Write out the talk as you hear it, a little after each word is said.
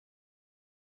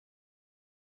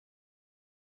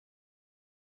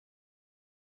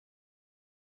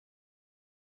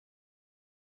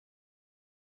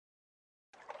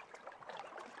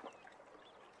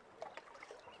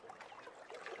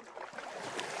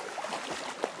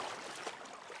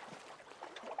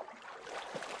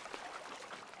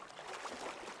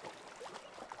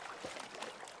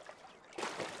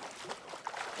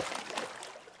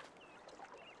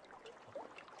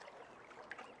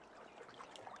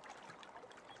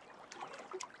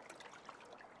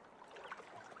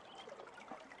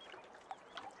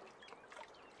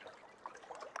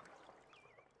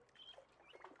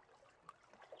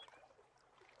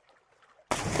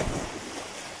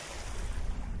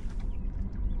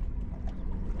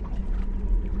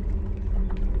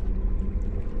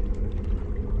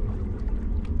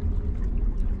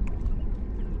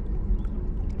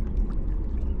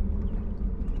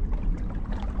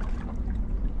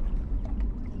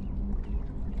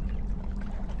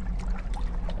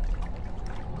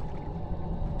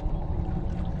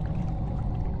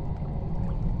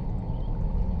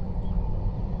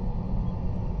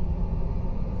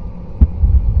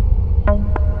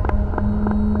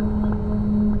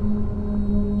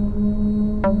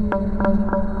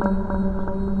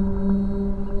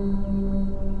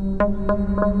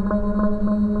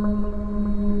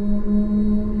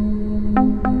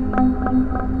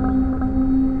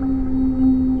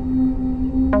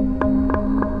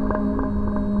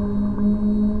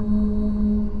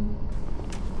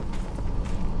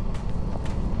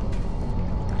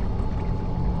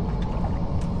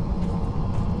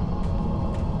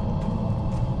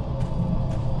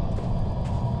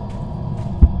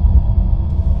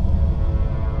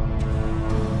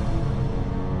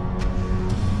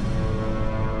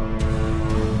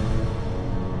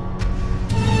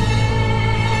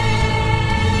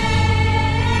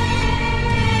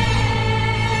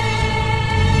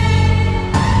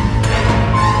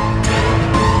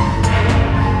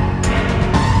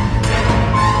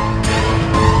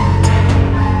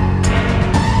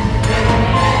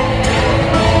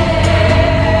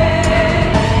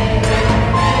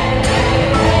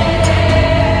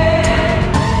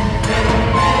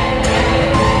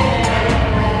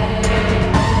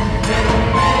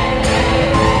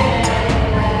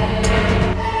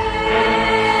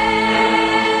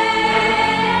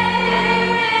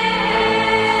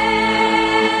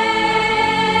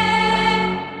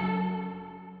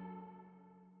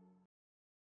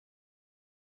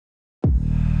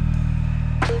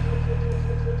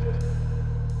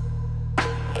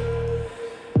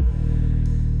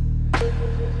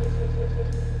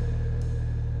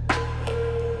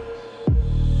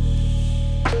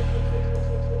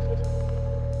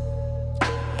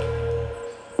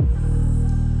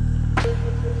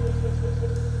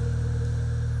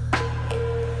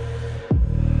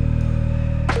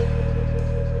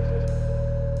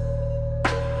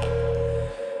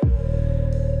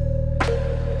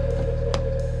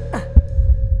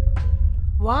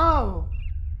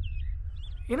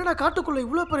என்னடா காட்டுக்குள்ள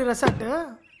இவ்வளோ பெரிய ரெசார்ட்டு?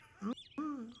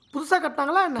 புதுசாக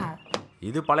கட்டினாங்களா என்ன?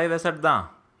 இது பழைய ரெசார்ட் தான்.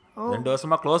 2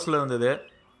 வருஷமாக க்ளோஸில் இருந்தது.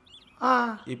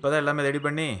 இப்போ தான் எல்லாமே ரெடி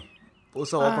பண்ணி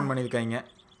புதுசாக ஓப்பன் பண்ணியிருக்காங்க.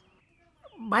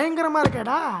 பயங்கரமாக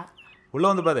இருக்கேடா. உள்ளே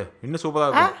வந்து பாரு, இன்னும் சூப்பராக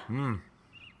இருக்கும்.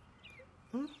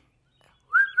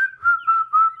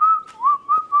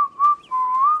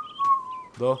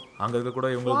 தோ அங்கே இருக்க கூட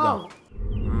இவங்களுக்கு தான்.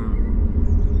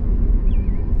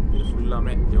 இது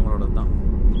ஃபுல்லாமே இவங்களோட தான்.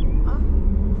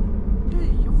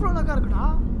 எவ்வளோ அழகாக இருக்குடா.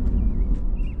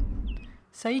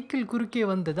 சைக்கிள் குறுக்கே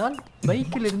வந்ததால்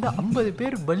பைக்கில் இருந்த 50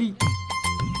 பேர் பலி.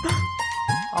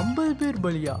 50 பேர்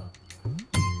பலியா?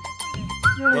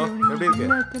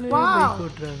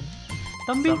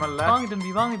 தம்பி வாங்க தம்பி,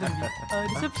 வாங்க தம்பி.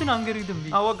 ரிசப்ஷன் அங்க இருக்கு தம்பி.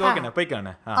 ஓகே ஓகே நான்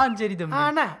போய்க்கானே. சரி தம்பி.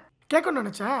 அண்ணா கேட்கணும்னு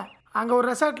நினச்சேன். அங்கே ஒரு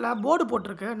ரெசார்ட்ல போர்டு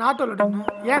போட்டிருக்கு நாட்டோலன்னு.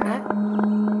 ஏண்ணே?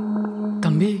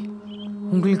 தம்பி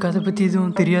உங்களுக்கு அதை பற்றி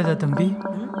எதுவும் தெரியாதா தம்பி?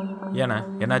 ஏண்ணே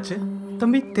என்னாச்சு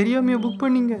தம்பி? தெரியாமையா புக்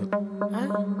பண்ணீங்க?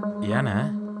 ஏண்ணே?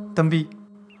 தம்பி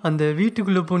அந்த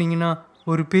வீட்டுக்குள்ளே போனீங்கன்னா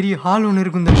ஒரு பெரிய ஹால் ஒன்று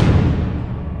இருக்கும் தம்பி.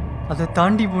 அதை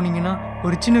தாண்டி போனீங்கன்னா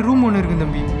ஒரு சின்ன ரூம் ஒன்று இருக்கும்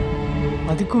தம்பி.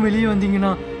 அதுக்கும் வெளியே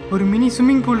வந்தீங்கன்னா ஒரு மினி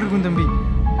ஸ்விம்மிங் பூல் இருக்கும் தம்பி.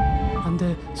 அந்த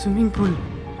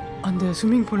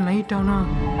ஸ்விம்மிங் பூல் நைட் ஆனால்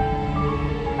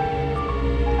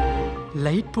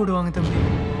லைட் போடுவாங்க தம்பி.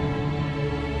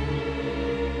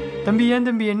 தம்பி ஏன்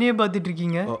தம்பி என்னையே பார்த்துட்டு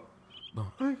இருக்கீங்க?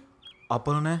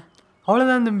 அப்புறம்ண்ணே?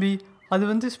 அவ்வளோதான் தம்பி. அது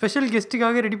வந்து ஸ்பெஷல்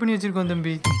கெஸ்ட்டுக்காக ரெடி பண்ணி வச்சுருக்கோம்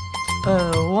தம்பி.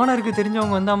 ஓனருக்கு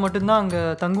தெரிஞ்சவங்க வந்தால் மட்டும்தான் அங்கே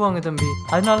தங்குவாங்க தம்பி.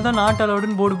 அதனால தான் நாட்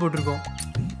அலோடுன்னு போர்டு போட்டிருக்கோம்.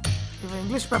 இவன்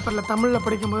இங்கிலீஷ் பேப்பரில் தமிழில்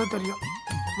படிக்கும்போது தெரியும்.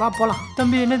 வா போகலாம்.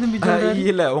 தம்பி என்ன தம்பி?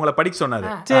 இல்லை உங்களை படிக்க சொன்னாரு.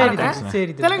 சரி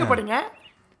சரி தெலுங்கு படிங்க.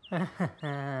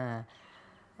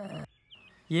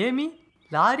 ஏமி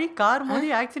லாரி கார் மோதி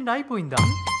ஆக்சிடென்ட் ஆகி போயிருந்தா?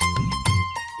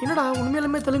 என்னடா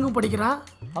உண்மையிலுமே தெலுங்கு படிக்கிறா?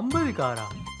 50 காரா?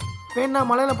 வேணா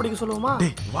மலையில படிக்க சொல்லுவோமா?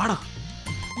 வாடா.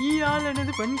 ஆள்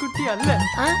என்னது பெண்குட்டி அல்ல.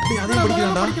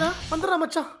 படிக்கிறா வந்துடுறா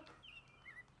மச்சான்.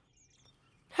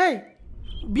 ஹே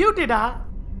பியூட்டிடா.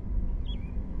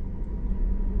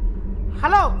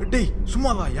 ஹலோ. டேய்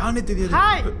சும்மா வா, யானே தெரியாது.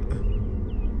 ஹாய்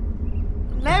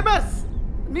நேபர்ஸ்,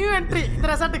 நியூ என்ட்ரி இந்த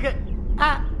ரெசார்ட்டுக்கு.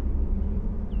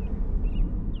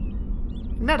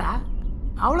 என்னடா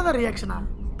அவ்வளோதான் ரியாக்ஷனா?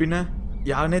 பின்ன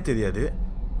யாருனே தெரியாது.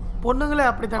 பொண்ணுங்களே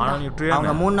அப்படித்தான்.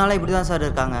 அவங்க 3 நாளாக இப்படி தான் சார்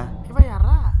இருக்காங்க. இவன்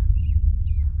யாரா?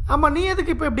 ஆமாம், நீ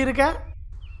எதுக்கு இப்போ இப்படி இருக்க?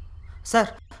 சார்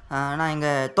நான்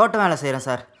இங்கே தோட்டம் வேலை செய்கிறேன்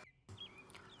சார்.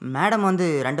 மேடம் வந்து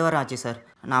 2 வாரம் ஆச்சு சார்.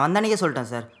 நான் வந்தன்னைக்கே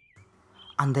சொல்லிட்டேன் சார்.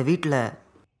 அந்த வீட்டில்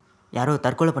யாரோ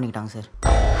தற்கொலை பண்ணிக்கிட்டாங்க சார்.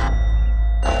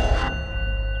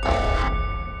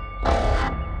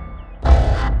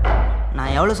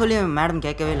 நான் எவ்வளோ சொல்லி மேடம்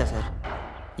கேட்கவே இல்லை சார்.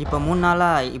 இப்போ 3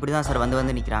 நாளாக இப்படி தான் சார்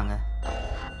வந்து நிற்கிறாங்க.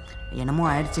 என்னமோ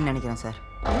ஆயிடுச்சுன்னு நினைக்கிறேன் சார்.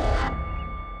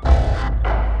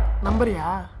 நம்புறியா?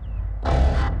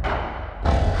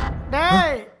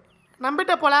 டேய்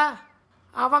நம்பிட்ட போல.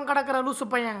 அவன் கிடக்கிற லூசு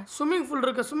பையன். ஸ்விம்மிங் பூல்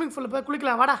இருக்கு, ஸ்விம்மிங் பூல் போய்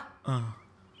குளிக்கலாம் வாடா.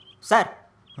 சார்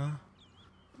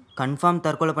கன்ஃபார்ம்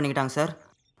தற்கொலை பண்ணிக்கிட்டாங்க சார்.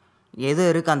 எது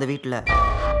இருக்குது அந்த வீட்டில்?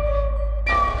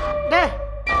 டேய்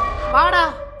வாடா.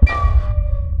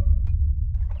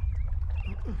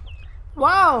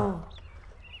 Wow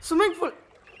swimming pool.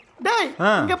 டேய்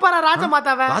இங்க பாரு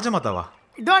ராஜமாதாவே. ராஜமாதாவா?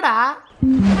 இதோடா.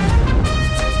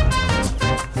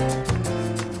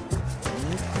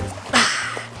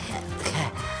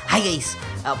 ஹாய் கைஸ்,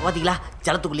 பார்த்தீங்களா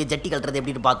ஜலத்துக்குள்ளேயே ஜட்டி கட்டுறது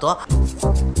எப்படின்னு பார்த்தோம்.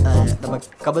 நம்ம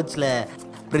கபட்ஸில்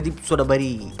பிரதீப் சொன்ன மாதிரி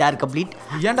டேர் கம்ப்ளீட்.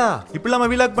 ஏன்டா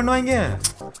இப்படிலாம் வீலாக் பண்ணுவாங்க?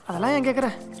 அதெல்லாம் ஏன்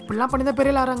கேட்குறேன்? இப்படிலாம் பண்ணி தான்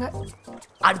பெரிய ஆறாங்க.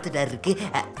 அடுத்த டேர் இருக்கு,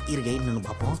 இருங்க இன்னொன்று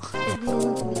பார்ப்போம்.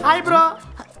 ஹாய் ப்ரோ,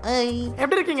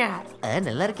 எப்படி இருக்கீங்க?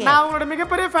 நல்லா இருக்கேன். நான் உங்களோட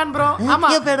மிகப்பெரிய ஃபேன் ப்ரோ. ஆமா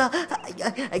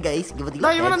கைஸ், இங்க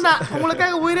பாத்தீங்களா இவன் தான்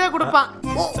உங்களுக்காக உயிரே கொடுப்பான்.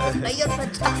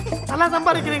 நல்லா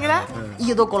சம்பாதிக்கிறீங்களா?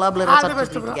 ஏதோ கொலாப்ல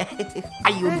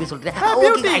ஐயோ உண்மை சொல்றேன்.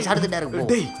 ஓகே கைஸ், அடுத்த டேர் போ.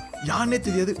 டேய் யானே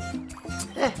தெரியாது.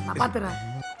 நான் பாத்துறேன்.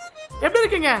 எப்படி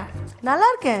இருக்கீங்க? நல்லா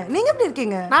இருக்கேன். நீங்க எப்படி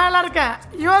இருக்கீங்க? நான் நல்லா இருக்கேன்.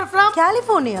 You are from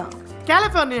California.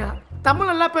 California.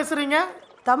 Tamil நல்லா பேசுறீங்க.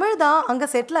 தமிழ் தான், அங்க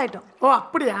செட்டில் ஆயிட்டோம். ஓ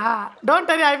அப்படியா? Don't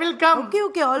worry, I will come. Okay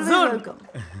okay, always welcome.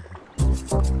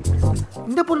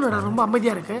 இந்த பொண்ணுடா ரொம்ப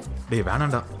அமைதியா இருக்கு. டேய்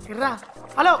வேணாம்டா. இருடா.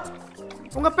 ஹலோ,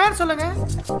 உங்க பேர் சொல்லுங்க.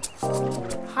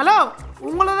 ஹலோ,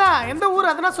 உங்களதான். எந்த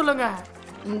ஊர் அதனா சொல்லுங்க.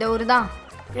 இந்த ஊர் தான்.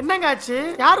 என்னங்க ஆச்சு?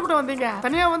 யார் கூட வந்தீங்க?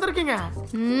 தனியா வந்திருக்கீங்க?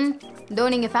 இதோ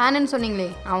நீங்க ஃபேன்னு சொன்னீங்களே,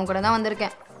 அவங்க கூட தான்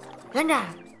வந்திருக்கேன். ஏங்க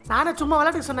நானே சும்மா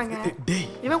விளையாட்டு சொன்னாங்க.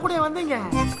 இவன் கூட வந்தீங்க.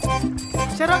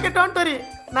 சரி ஓகே, டோன்ட் வரி.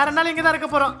 நான் 2 நாள் இங்கே தான் இருக்க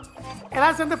போகிறோம்.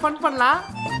 எல்லாரும் சேர்ந்து ஃபன் பண்ணலாம்.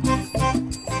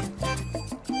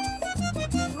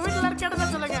 உங்கள் வீட்டில் கேட்டதா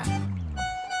சொல்லுங்க.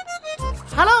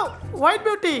 ஹலோ ஒயிட்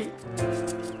பியூட்டி,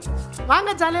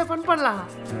 வாங்க ஜாலியாக ஃபன் பண்ணலாம்.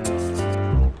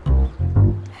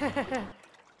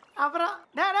 அப்புறம்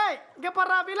டேய் இங்கே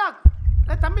போடுறா வீலாக்.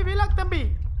 தம்பி வீலாக் தம்பி.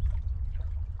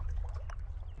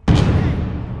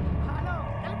 ஹலோ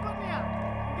கலிஃபோர்னியா,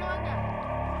 இங்கே வாங்க.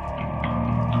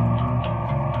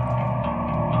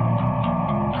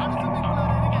 நானும் ஸ்விம்மிங் பூல்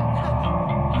வரேன். சார்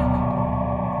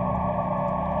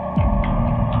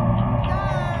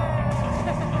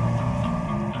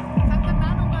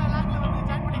நானும் உங்கள் லாங்கில் வந்து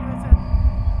ஜாயின் பண்ணிக்கிறேன் சார்.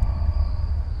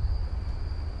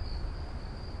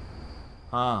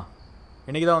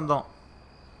 இன்றைக்கி தான் வந்தோம்.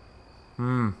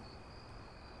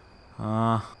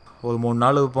 ஒரு 3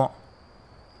 நாள் இருப்போம்.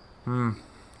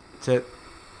 சரி.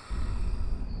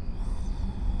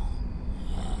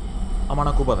 ஆமாம்,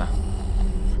 நான் கூப்பிட்றேன்.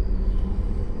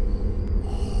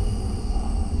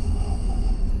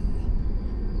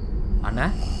 அண்ணே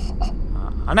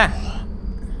அண்ணே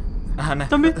அண்ணே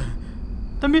தம்பி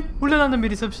தம்பி உள்ளதான்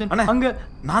தம்பி ரிசப்ஷன். அண்ணே அங்கே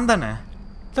நான் தானே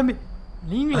தம்பி.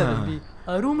 நீங்களா தம்பி?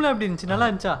 ரூம்ல எப்படி இருந்துச்சு? நல்லா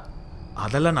இருந்துச்சா?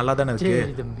 அதெல்லாம் நல்லா தானே சரி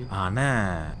இருக்கு தம்பி. அண்ணே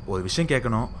ஒரு விஷயம்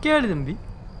கேட்கணும். கேளு தம்பி.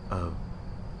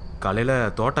 காலையில்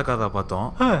தோட்டக்காரரை பார்த்தோம்.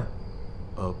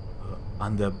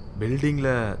 அந்த பில்டிங்கில்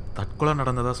தற்கொலை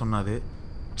நடந்ததாக சொன்னாது.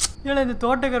 ஏன்னா இந்த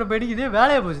தோட்டக்கார படிக்குதே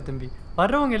வேலையாக போச்சு தம்பி.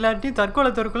 வர்றவங்க எல்லார்ட்டையும்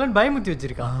தற்கொலைன்னு பயமுத்தி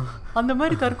வச்சிருக்கான். அந்த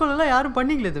மாதிரி தற்கொலைலாம் யாரும்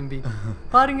பண்ணிக்கல தம்பி.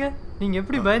 பாருங்க நீங்க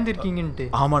எப்படி பயந்துருக்கீங்கன்ட்டு.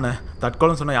 ஆமாண்ணே,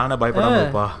 தற்கொலைன்னு சொன்னால் யானை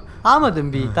பயப்படாமப்பா. ஆமாம்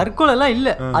தம்பி, தற்கொலைலாம்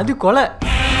இல்லை, அது கொலை.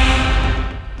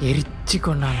 எரிச்சு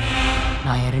கொண்டாங்க.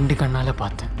 நான் என் 2 கண்ணால்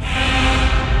பார்த்தேன்.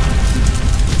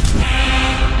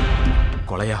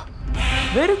 கொலையா?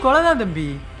 வெறும் கொலை தான் தம்பி.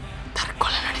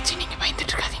 தற்கொலை நினைச்சு நீங்க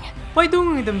பயந்துட்டு இருக்காதீங்க. போய்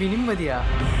தூங்குங்க தம்பி நிம்மதியா.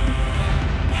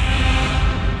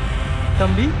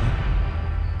 தம்பி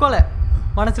கொலை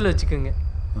மனசுல வச்சுக்கோங்க.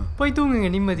 போய்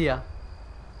தூங்குங்க நிம்மதியா.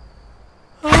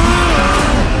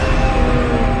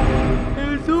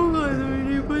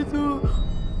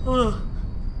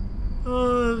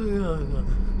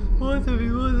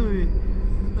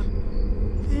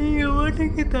 நீங்க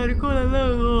மட்டுக்கு தற்கொலை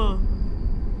தான்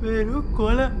வெறும்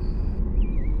கொலை.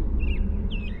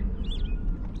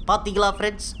 பாத்தீங்களா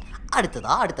ஃப்ரெண்ட்ஸ்,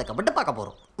 அடுத்த கமெண்ட் பார்க்க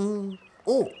போறோம்.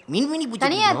 ஓ மின்மினி பூச்சி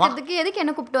தனியா இருக்கிறதுக்கு எதுக்கு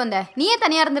என்ன கூப்பிட்டு வந்த? நீயே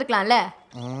தனியா இருந்திருக்கலாம்ல.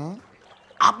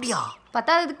 அப்படியா?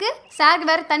 பத்தாததுக்கு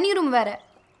சாருக்கு வேற தண்ணி ரூம் வேற.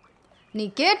 நீ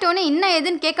கேட்டோன்னே என்ன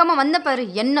ஏதுன்னு கேட்காம வந்த பாரு,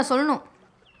 என்ன சொல்லணும்.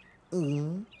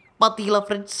 பாத்தீங்களா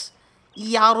ஃப்ரெண்ட்ஸ்,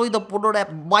 யாரோ இந்த பொண்ணோட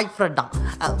பாய் ஃப்ரெண்டா.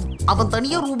 அவன்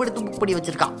தனியாக ரூம் எடுத்து புக் பண்ணி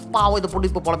வச்சிருக்கான். பாவம் இந்த பொண்ணு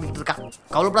இப்போ புலம்பிக்கிட்டு இருக்கான்.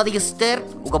 கவலைப்படாதீங்க சிஸ்டர்,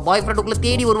 உங்கள் பாய் ஃப்ரெண்ட் உங்களை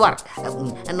தேடி வருவார்.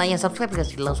 நான் என்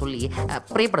சப்ஸ்கிரைபர்ஸ் எல்லாம் சொல்லி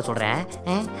ப்ரே பண்ண சொல்கிறேன்.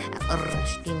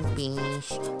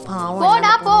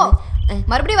 போடா போ,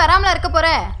 மறுபடியும் வராமலா இருக்க போற.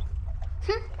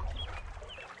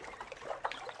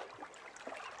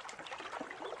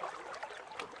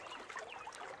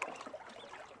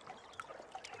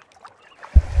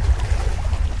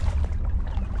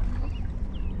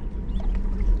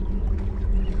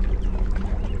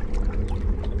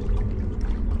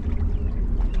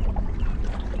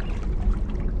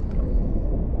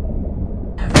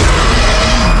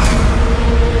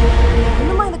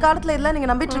 காலத்துல இதெல்லாம் நீங்க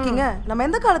நம்பிட்டு இருக்கீங்க. நம்ம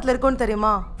எந்த காலத்துல இருக்கோம்னு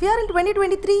தெரியுமா? We are in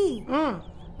 2023.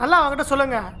 நல்லா அவங்ககிட்ட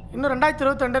சொல்லுங்க. இன்னும்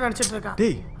 2022 நினைச்சிட்டு இருக்கா.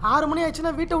 6 மணி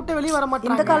ஆச்சுன்னா வீட்டை விட்டு வெளியே வர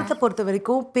மாட்டாங்க. இந்த காலத்தை பொறுத்த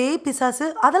வரைக்கும் பேய் பிசாசு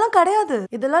அதெல்லாம் கிடையாது.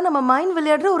 இதெல்லாம் நம்ம மைண்ட்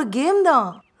விளையாடுற ஒரு கேம் தான்.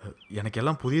 எனக்கு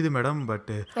எல்லாம் புரியுது மேடம்.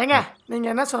 பட் ஏங்க நீங்க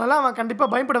என்ன சொன்னாலும் அவன் கண்டிப்பா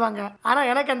பயப்படுவாங்க. ஆனா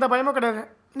எனக்கு எந்த பயமும் கிடையாது.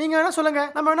 நீங்க என்ன சொல்லுங்க,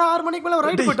 நம்ம வேணா 6 மணிக்கு மேல ஒரு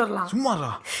ரைட் போயிட்டு வரலாம். சும்மாடா.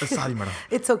 Sorry madam.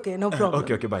 It's okay, no problem.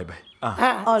 Okay okay, by by.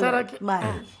 சரி ஓகே பை.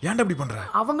 ஏன்டா இப்படி பண்ற?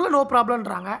 அவங்களும் நோ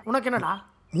ப்ராப்ளம்ன்றாங்க. உனக்கு என்னடா?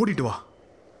 மூடிட்டு வா.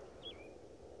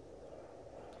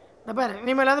 இந்த பாரு,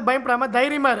 நீ மேலாவது பயப்படாம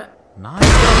தைரியமா இரு. நான்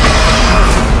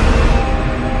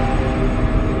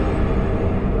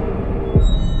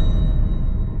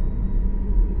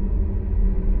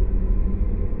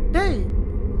டேய்,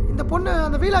 இந்த பொண்ணு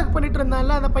அந்த வீலாக் பண்ணிட்டு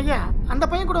இருந்தான்ல அந்த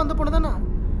பையன் கூட வந்த பொண்ணு தானே?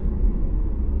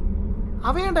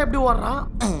 அவன் ஏன்டா எப்படி ஓடுறான்?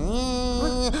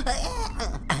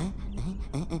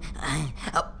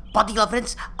 பாத்தீங்களா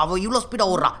ஃப்ரெண்ட்ஸ், அவன் இவ்வளோ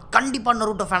ஸ்பீடாக ஓடுறான். கண்டிப்பாக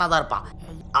நருட்டோ ஃபேனாக தான் இருப்பான்.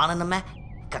 ஆனால் நம்ம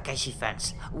கக்காஷி ஃபேன்ஸ்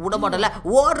விட மாட்டல,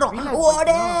 ஓடுறோம்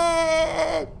ஓடே.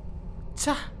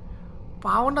 சே,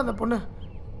 பாவண்டா அந்த பொண்ணு.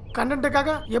 கண்டென்ட்டுக்காக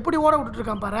எப்படி ஓட விட்டுட்டு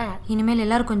இருக்கான் பாரு. இனிமேல்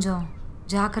எல்லாரும் கொஞ்சம்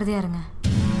ஜாக்கிரதையா இருங்க.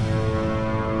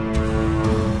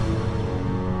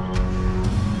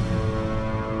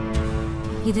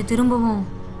 இது திரும்பவும்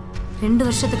 2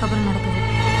 வருஷத்துக்கு அப்புறம் நடக்குது.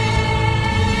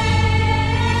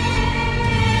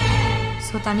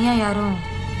 ஸோ தனியாக யாரும்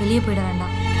வெளியே போயிட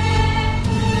வேண்டாம்.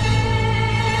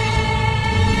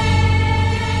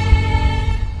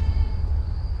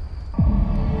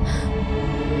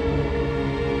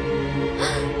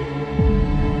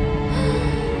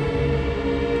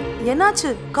 என்னாச்சு?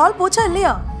 கால் போச்சா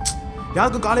இல்லையா?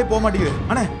 யாருக்கும் காலே போக மாட்டேங்குது.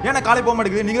 அண்ணே ஏன்னா காலே போக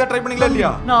மாட்டேங்குது? நீங்க தான் ட்ரை பண்ணீங்களா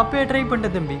இல்லையா? நான் அப்பயே ட்ரை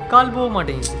பண்ணிட்டேன் தம்பி, கால் போக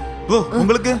மாட்டேங்குது. ப்ரோ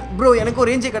உங்களுக்கு? ப்ரோ எனக்கு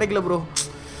ஒரு ரேஞ்சே கிடைக்கல ப்ரோ.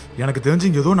 எனக்கு தெரிஞ்சு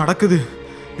இங்க ஏதோ நடக்குது.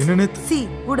 என்னன்னு சி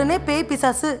உடனே பேய்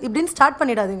பிசாசு இப்படின்னு ஸ்டார்ட்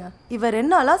பண்ணிடாதீங்க. இவர்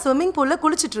 2 நாளா ஸ்விம்மிங் பூல்ல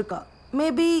குளிச்சிட்டு இருக்கா.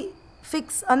 மேபி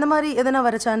ஃபிக்ஸ் அந்த மாதிரி எதனா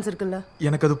வர சான்ஸ் இருக்குல்ல?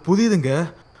 எனக்கு அது புரியுதுங்க.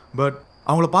 பட்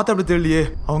அவங்கள பார்த்து அப்படி தெரியலையே.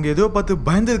 அவங்க ஏதோ பார்த்து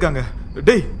பயந்துருக்காங்க.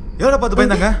 டேய் எதோட பார்த்து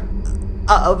பயந்தாங்க?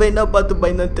 அவன் என்ன பார்த்து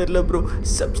பயந்தான் தெரியல ப்ரோ.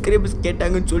 சப்ஸ்கிரைபர்ஸ்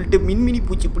கேட்டாங்கன்னு சொல்லிட்டு மின்மினி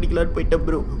பூச்சி பிடிக்கலான்னு போயிட்டேன்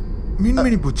ப்ரோ.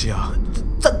 மின்மினி பூச்சியா?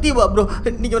 சத்தியமா ப்ரோ,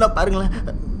 நீங்க வேணா பாருங்களேன்.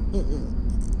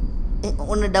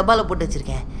 ஒன்று டப்பாவில் போட்டு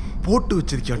வச்சிருக்கேன். போட்டு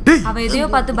வச்சிருக்கியா? டேய் அவ எதையோ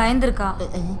பார்த்து பயந்துருக்கா.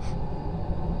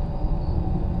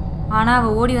 ஆனா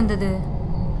அவ ஓடி வந்தது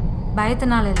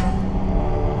பயத்தினால இல்லை,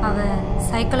 அவ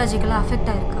சைக்காலஜிக்கலாக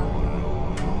அஃபெக்ட் ஆயிருக்கா.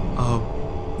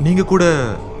 நீங்க கூட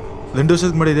 2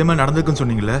 வருஷத்துக்கு முன்னாடி இதே மாதிரி நடந்திருக்குன்னு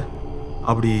சொன்னீங்களே,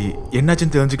 அப்படி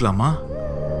என்னாச்சுன்னு தெரிஞ்சுக்கலாமா?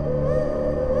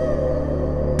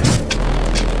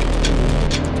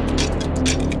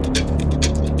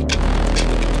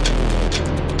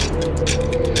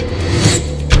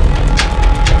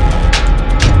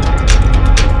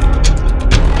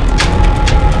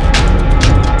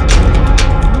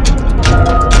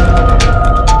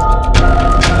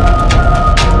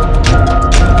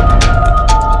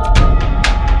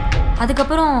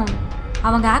 அதுக்கப்புறம்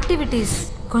அவங்க ஆக்டிவிட்டீஸ்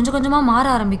கொஞ்சம் கொஞ்சமாக மாற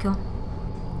ஆரம்பிக்கும்.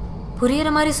 புரியிற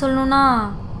மாதிரி சொல்லணும்னா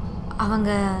அவங்க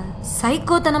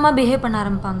சைக்கோத்தனமாக பிஹேவ் பண்ண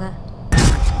ஆரம்பிப்பாங்க.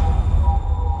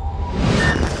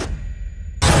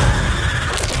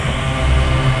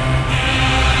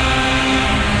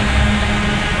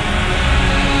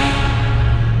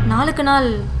 நாளுக்கு நாள்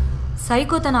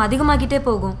சைக்கோத்தனம் அதிகமாகிட்டே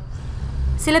போகும்.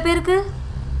 சில பேருக்கு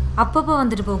அப்பப்போ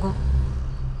வந்துட்டு போகும்.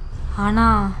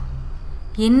 ஆனால்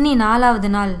எண்ணி 4ஆவது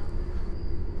நாள்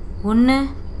ஒன்று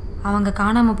அவங்க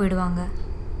காணாமல் போயிடுவாங்க,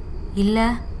 இல்லை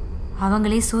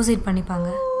அவங்களே சூசைட் பண்ணிப்பாங்க.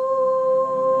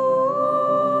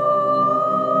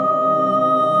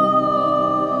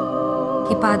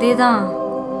 இப்போ அதே தான்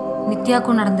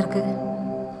நித்யாக்கும் நடந்திருக்கு.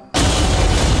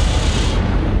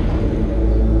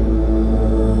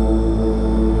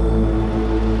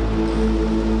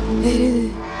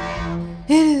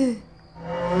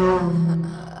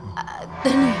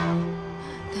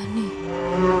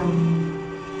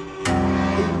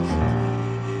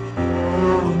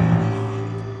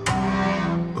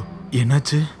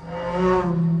 என்னாச்சு?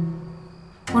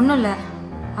 ஒன்றும் இல்லை,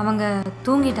 அவங்க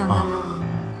தூங்கிட்டாங்க.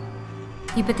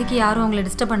 இப்போதைக்கு யாரும் அவங்கள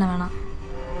டிஸ்டர்ப் பண்ண வேணாம்.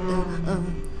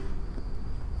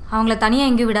 அவங்கள தனியாக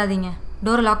எங்கேயும் விடாதீங்க,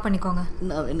 டோரை லாக் பண்ணிக்கோங்க.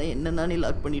 நான் வேணா என்ன நானே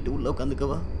லாக் பண்ணிட்டு உள்ள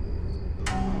உட்காந்துக்கவா?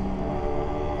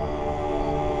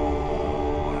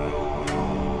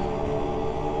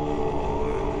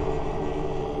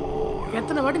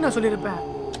 எத்தனை வாட்டி நான் சொல்லியிருப்பேன்,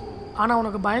 ஆனால்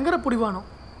உனக்கு பயங்கர பிடிவானம்.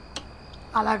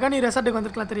 அழகா நீ ரெசார்ட்டுக்கு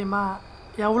வந்துருக்கலாம் தெரியுமா?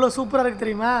 எவ்வளோ சூப்பராக இருக்கு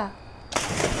தெரியுமா?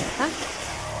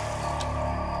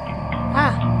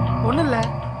 ஒன்றும் இல்லை,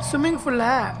 ஸ்விம்மிங்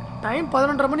ஃபுல்லில் டைம்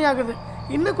 11:30 மணி ஆகுது,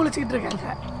 இன்னும் குளிச்சுக்கிட்டு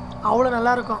இருக்காங்க. அவ்வளோ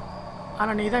நல்லாயிருக்கும்.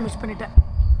 ஆனால் நீ தான் மிஸ் பண்ணிட்ட.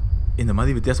 இந்த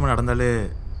மாதிரி வித்தியாசமாக நடந்தாலே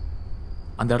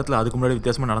அந்த இடத்துல அதுக்கு முன்னாடி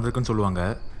வித்தியாசமாக நடந்திருக்குன்னு சொல்லுவாங்க.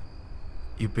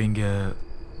 இப்போ இங்கே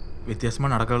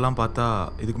வித்தியாசமாக நடக்கலாம் பார்த்தா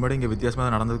இதுக்கு முன்னாடி இங்கே வித்தியாசமாக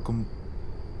தான் நடந்திருக்கும்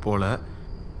போல்.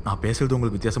 நான் பேசுகிறது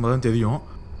உங்களுக்கு வித்தியாசமாக தான் தெரியும்.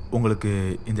 உங்களுக்கு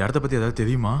இந்த இடத்த பற்றி ஏதாவது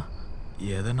தெரியுமா?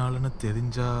 எதனாலன்னு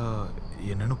தெரிஞ்சால்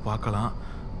என்னன்னு பார்க்கலாம்.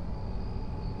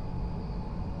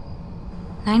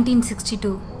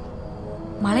 1962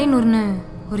 மலையனூர்னு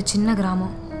ஒரு சின்ன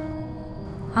கிராமம்.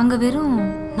 அங்கே வெறும்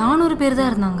 400 பேர்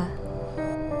தான் இருந்தாங்க.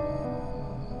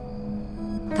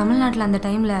 தமிழ்நாட்டில் அந்த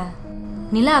டைமில்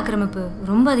நில ஆக்கிரமிப்பு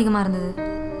ரொம்ப அதிகமாக இருந்தது.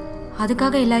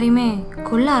 அதுக்காக எல்லாரையுமே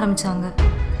கொல்ல ஆரம்பித்தாங்க.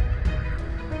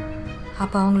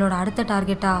 அப்போ அவங்களோட அடுத்த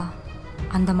டார்கெட்டாக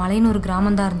அந்த மலையனூர்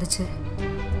கிராமம்தான் இருந்துச்சு.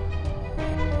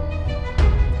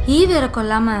 வேற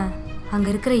கொல்லாமல் அங்கே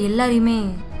இருக்கிற எல்லாரையுமே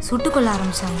சுட்டுக்கொள்ள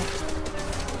ஆரம்பித்தாங்க.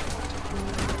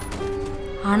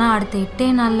 ஆனால் அடுத்த 8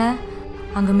 நாளில்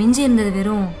அங்கே மிஞ்சி இருந்தது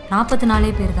வெறும்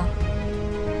 44 பேர் தான்.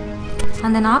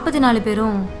 அந்த 44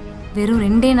 பேரும் வெறும்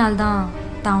 2 நாள் தான்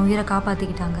தான் உயிரை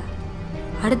காப்பாற்றிக்கிட்டாங்க.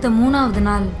 அடுத்த 3ஆவது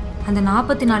நாள் அந்த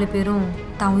 44 பேரும்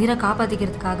தான் உயிரை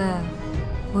காப்பாற்றிக்கிறதுக்காக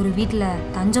ஒரு வீட்டில்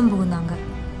தஞ்சம் புகுந்தாங்க.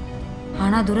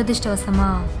 ஆனால்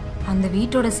துரதிர்ஷ்டவசமாக அந்த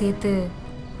வீட்டோட சேர்த்து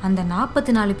அந்த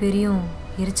 44 பேரையும்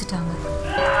எரிச்சிட்டாங்க.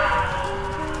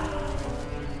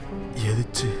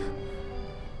 எரிச்சு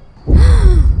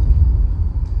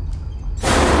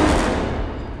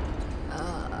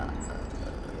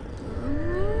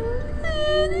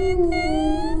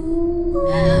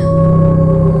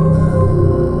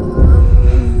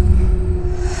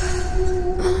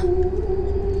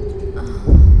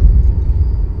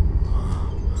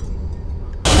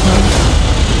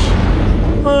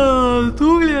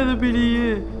தூங்கலையா அந்த பிடி?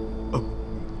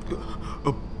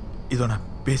 இதோ நான்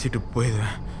பேசிட்டு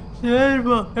போயிடுவேன்.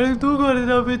 சரிப்பா, எனக்கு தூக்கம் வருது,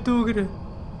 நான் போய் தூக்குறேன்.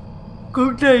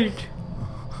 Good night.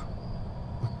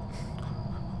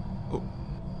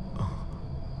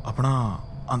 அப்பனா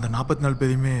அந்த 44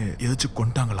 பேரையுமே எதாச்சும்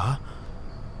கொண்டாங்களா?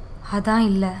 அதான்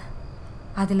இல்லை,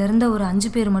 அதில் இருந்த ஒரு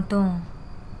 5 பேர் மட்டும்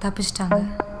தப்பிச்சிட்டாங்க.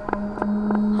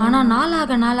 ஆனால்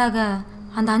நாளாக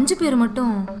அந்த 5 பேர்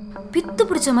மட்டும் பித்து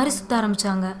பிடிச்ச மாதிரி சுற்ற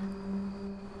ஆரம்பித்தாங்க.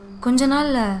 கொஞ்ச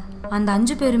நாளில் அந்த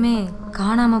 5 பேருமே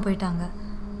காணாமல் போயிட்டாங்க.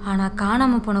 ஆனால்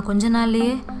காணாமல் போன கொஞ்ச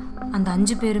நாள்லேயே அந்த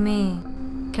 5 பேருமே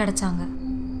கிடச்சாங்க.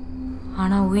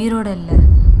 ஆனால் உயிரோட இல்லை,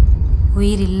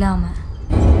 உயிர் இல்லாமல்.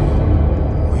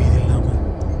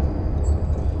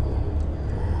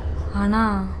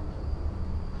 ஆனால்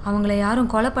அவங்கள யாரும்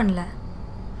கொலை பண்ணல,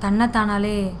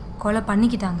 தன்னைத்தானாலே கொலை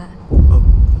பண்ணிக்கிட்டாங்க.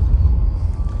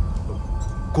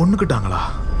 கொன்னுக்கிட்டாங்களா?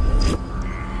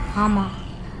 ஆமாம்,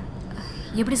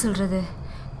 எப்படி சொல்கிறது,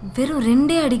 வெறும்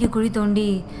 2 அடிக்கு குழி தோண்டி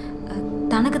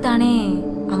தனக்குத்தானே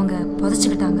அவங்க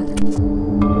புதைச்சிக்கிட்டாங்க.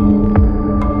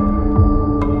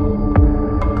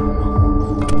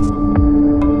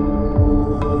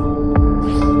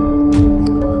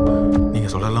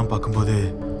 நீங்கள் சொல்லலாம் பார்க்கும்போது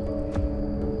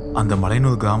அந்த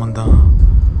மலையனூர் கிராமம்தான்.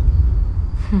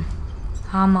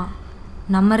 ஆமாம்,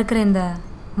 நம்ம இருக்கிற இந்த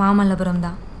மாமல்லபுரம்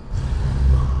தான்.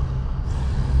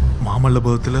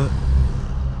 மாமல்லபுரத்தில்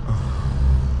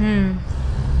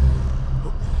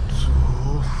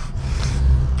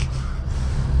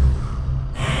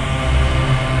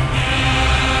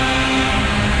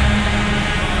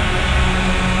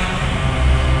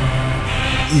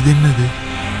இது என்னது?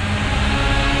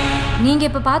 நீங்கள்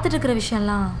இப்போ பார்த்துட்டு இருக்கிற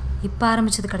விஷயம்லாம் இப்போ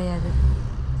ஆரம்பிச்சது கிடையாது.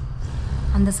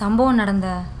 அந்த சம்பவம் நடந்த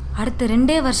அடுத்த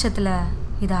 2 வருஷத்தில்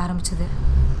இது ஆரம்பிச்சது.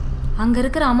 அங்கே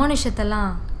இருக்கிற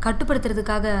அமானுஷத்தெல்லாம்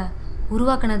கட்டுப்படுத்துறதுக்காக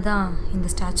உருவாக்குனது தான் இந்த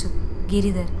ஸ்டாச்சு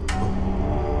கிரிதர்.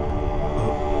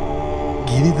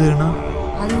 கிரிதர்னா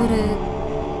அது ஒரு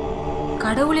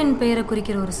கடவுளின் பெயரை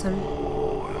குறிக்கிற ஒரு சொல்.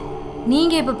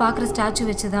 நீங்கள் இப்போ பார்க்குற ஸ்டாச்சு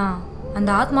வச்சு தான் அந்த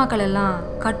ஆத்மாக்கள் எல்லாம்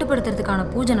கட்டுப்படுத்துறதுக்கான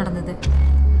பூஜை நடந்தது.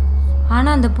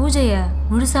 ஆனால் அந்த பூஜையை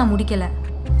முழுசாக முடிக்கலை.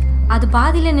 அது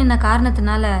பாதியில் நின்ன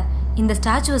காரணத்தினால இந்த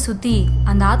ஸ்டாச்சுவை சுற்றி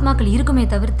அந்த ஆத்மாக்கள் இருக்குமே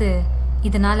தவிர்த்து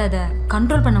இதனால் அதை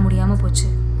கண்ட்ரோல் பண்ண முடியாமல் போச்சு.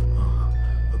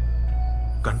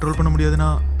 கண்ட்ரோல் பண்ண முடியாதுன்னா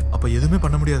அப்போ எதுவுமே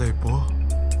பண்ண முடியாதா? இப்போ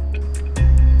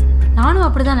நானும்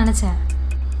அப்படி தான் நினச்சேன்.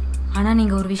 ஆனால்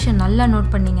நீங்கள் ஒரு விஷயம் நல்லா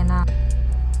நோட் பண்ணீங்கன்னா,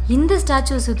 இந்த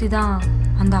ஸ்டாச்சுவை சுற்றி தான்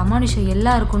அந்த அமானுஷம்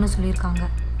எல்லாம் இருக்குன்னு சொல்லியிருக்காங்க.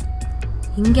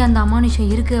 இங்கே அந்த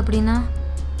அமானுஷம் இருக்குது அப்படின்னா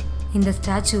இந்த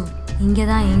ஸ்டாச்சு இங்கே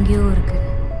தான் எங்கேயோ இருக்குது.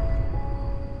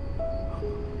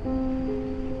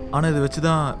 ஆனால் இதை வச்சு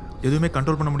தான் எதுவுமே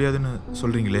கண்ட்ரோல் பண்ண முடியாதுன்னு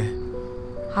சொல்கிறீங்களே?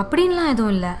 அப்படின்லாம்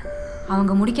எதுவும் இல்லை.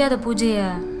 அவங்க முடிக்காத பூஜையை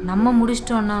நம்ம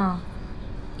முடிச்சிட்டோன்னா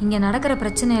இங்கே நடக்கிற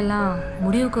பிரச்சனையெல்லாம்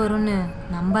முடிவுக்கு வரும்னு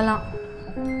நம்பலாம்.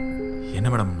 என்ன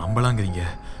மேடம் நம்பலாங்கிறீங்க?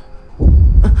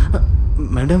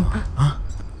 மேடம்,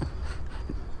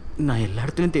 நான் எல்லா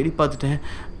இடத்துலையும் தேடி பார்த்துட்டேன்.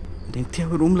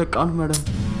 நித்யாவை ரூமில் காணும் மேடம்.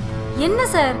 என்ன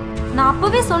சார், நான்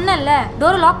அப்போவே சொன்னேன்ல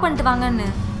டோரை லாக் பண்ணிட்டு வாங்கன்னு.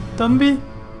 தம்பி,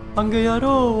 அங்கே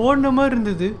யாரோ ஓடின மாதிரி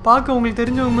இருந்தது, பார்க்க உங்களுக்கு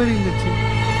தெரிஞ்சவங்க மாதிரி இருந்துச்சு.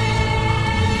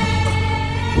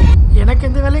 எனக்கு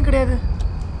எந்த வேலையும் கிடையாது.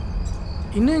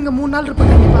 இன்னும் இங்கே 3 நாள்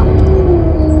இருப்பேன் கண்டிப்பாக.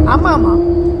 ஆமாம் ஆமாம்,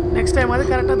 நெக்ஸ்ட் டைம் அது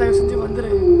கரெக்டாக தயவு செஞ்சு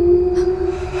வந்துடு.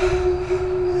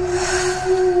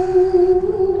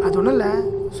 அது ஒன்றும் இல்லை,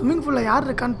 ஸ்விம்மிங் பூலில் யார்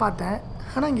இருக்கான்னு பார்த்தேன்,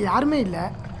 ஆனால் இங்கே யாருமே இல்லை.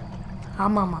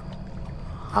 ஆமாம் ஆமாம்.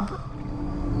 அப்போ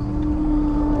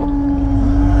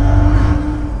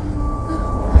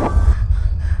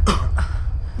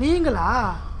நீங்களா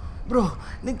ப்ரோ?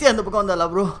 நித்யா அந்த பக்கம் வந்தாளா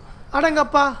ப்ரோ?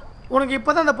 அடங்கப்பா, உனக்கு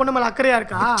இப்போதான் அந்த பொண்ணு மேலே அக்கறையா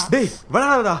இருக்கா? டேய்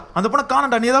விளையாடாதா, அந்த பொண்ணை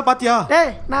காணடா. நீ ஏதாவது பாத்தியா?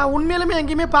 டேய், நான் உண்மையிலுமே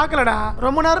எங்கேயுமே பார்க்கலடா.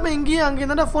 ரொம்ப நேரமே இங்கேயும்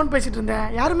அங்கேயும் தான் ஃபோன் பேசிட்டு இருந்தேன்,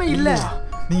 யாருமே இல்லை.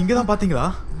 நீ இங்கே தான் பார்த்தீங்களா?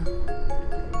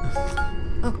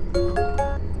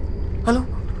 ஹலோ,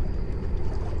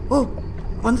 ஓ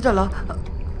வந்துட்டாளா?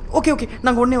 ஓகே ஓகே,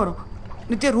 நாங்கள் உடனே வரோம்.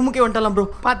 நித்யா ரூமுக்கே வந்துட்டாலாம் ப்ரோ.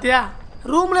 பாத்தியா,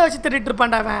 ரூம்ல வச்சு தேடிட்டு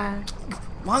இருப்பான்டா அவன்.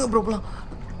 வாங்க ப்ரோ போலாம்.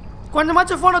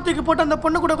 கொஞ்சமாச்சும் ஃபோனை தூக்கி போட்டு அந்த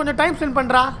பொண்ணு கூட கொஞ்சம் டைம் ஸ்பெண்ட்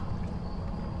பண்ணுறா.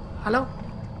 ஹலோ,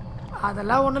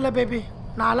 அதெல்லாம் ஒன்றும் இல்லை பேபி,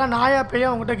 நான்லாம் நாயா பேயா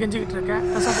அவங்ககிட்ட கெஞ்சிக்கிட்டு இருக்கேன்.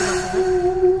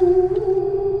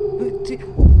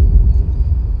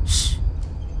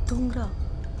 தூங்குறா.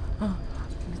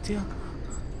 நித்யா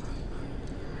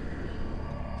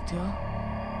நித்யா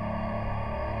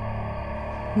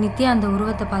நித்யா அந்த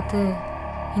உருவத்தை பார்த்து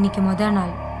இன்னைக்கு முதல்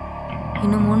நாள்,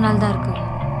 இன்னும் 3 நாள் தான் இருக்கு.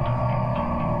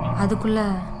 அதுக்குள்ள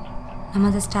நம்ம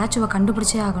அந்த ஸ்டாச்சுவை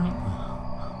கண்டுபிடிச்சே ஆகணும்.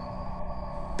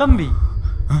 தம்பி,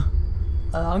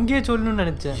 அங்கேயே சொல்லணும்னு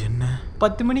நினச்சேன். என்ன?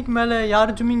 10 மணிக்கு மேலே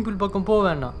யாரும் ஸ்விம்மிங் பூல் பக்கம் போக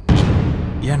வேணாம்.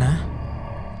 ஏன்னா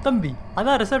தம்பி,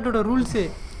 அதான் ரெசார்ட்டோட ரூல்ஸே.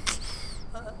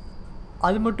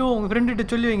 அது மட்டும் உங்கள் ஃப்ரெண்டுகிட்ட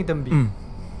சொல்லி வைங்க தம்பி.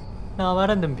 நான்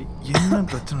வரேன் தம்பி. என்ன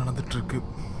பிரச்சனை நடந்துட்டு இருக்கு?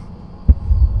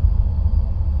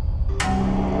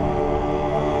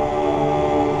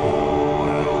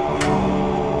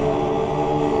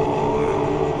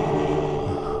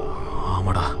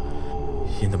 ஆமாடா,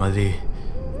 இந்த மாதிரி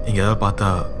இங்க ஏதாவது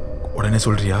பார்த்தா உடனே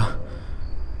சொல்றியா?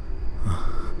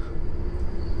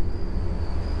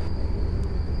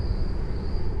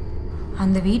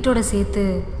 அந்த வீட்டோட சேர்த்து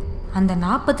அந்த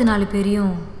 44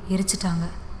 பேரையும் எரிச்சிட்டாங்க.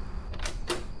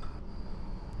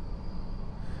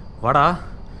 வாடா,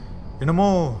 என்னமோ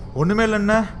ஒண்ணுமே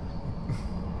இல்லைன்ன,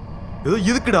 ஏதோ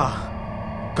இருக்குடா,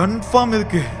 கன்ஃபார்ம்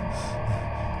இருக்கு.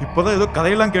 இப்போதான் ஏதோ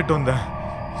கதையெல்லாம் கேட்டு வந்தேன்.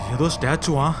 ஏதோ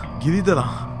ஸ்டாச்சுவா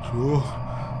கிரிதலாம். ஓ,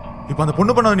 இப்போ அந்த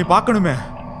பொண்ணு பண்ண நீ பார்க்கணுமே.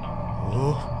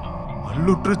 ஓ,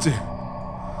 அள்ளுட்டுருச்சு.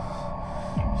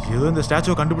 ஏதோ இந்த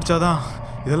ஸ்டாச்சுவை கண்டுபிடிச்சாதான்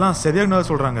இதெல்லாம் சரியாக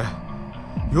சொல்கிறாங்க.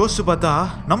 யோசிச்சு பார்த்தா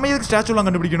நம்ம எதுக்கு ஸ்டாச்சுலாம்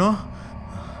கண்டுபிடிக்கணும்?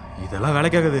 இதெல்லாம்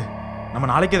வேலைக்காகுது. நம்ம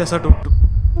நாளைக்கே ரெசார்ட் விட்டு.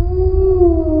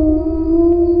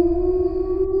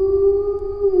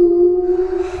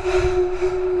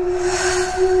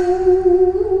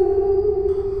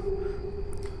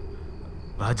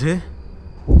 ராஜு,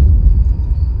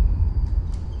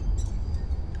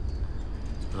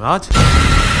 ராஜ்,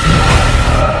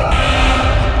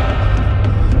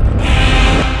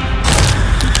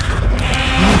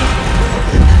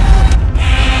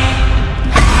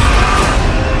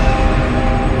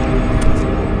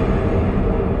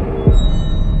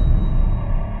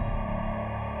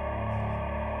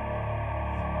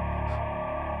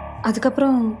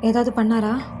 அதுக்கப்புறம் ஏதாவது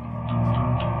பண்ணாரா?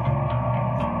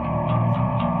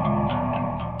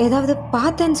 ஏதாவது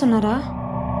பார்த்தேன்னு சொன்னாரா?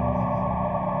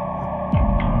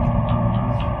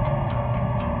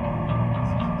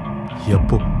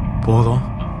 எப்போ போதும்?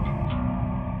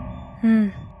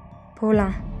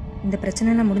 போகலாம். இந்த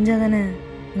பிரச்சனைலாம் முடிஞ்சாதானே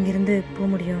இங்கிருந்து போக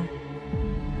முடியும்.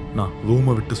 நான்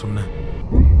ரூமை விட்டு சொன்னேன்.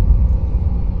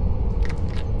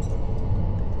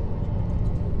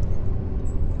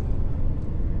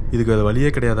 இதுக்கு அது வழியே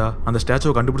கிடையாதா? அந்த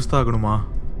ஸ்டாச்சுவை கண்டுபிடிச்சு தான் ஆகணுமா?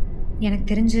 எனக்கு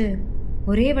தெரிஞ்சு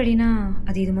ஒரே வழினா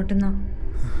அது இது மட்டும்தான்.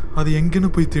 அது எங்கன்னு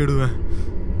போய் தேடுவேன்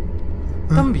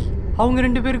தம்பி. அவங்க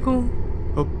 2 பேருக்கும்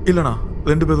இல்லைண்ணா,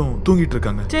 2 பேரும் தூங்கிட்டு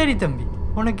இருக்காங்க. சரி தம்பி,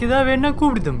 உனக்கு ஏதாவது வேணா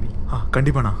கூப்பிடு தம்பி.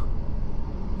 கண்டிப்பாண்ணா.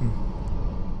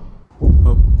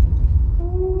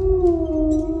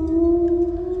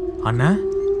 அண்ணா,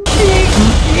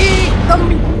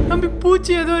 தம்பி தம்பி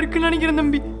பூச்சி ஏதோ இருக்குன்னு நினைக்கிறேன்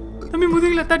தம்பி. தம்பி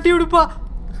முதுகில் தட்டி விடுப்பா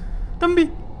தம்பி.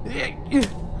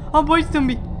 போயிடுச்சு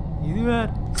தம்பி. இது வேற.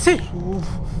 சரி,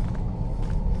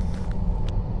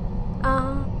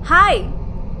 ஹாய்,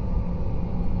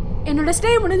 என்னோட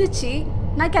ஸ்டே முடிஞ்சிச்சு,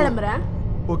 நான் கிளம்புறேன்.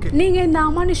 நீங்க இந்த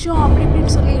அமானுஷம் அப்படி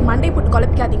இப்படின்னு சொல்லி மண்டை போட்டு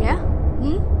குழப்பிக்காதீங்க.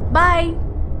 பாய்.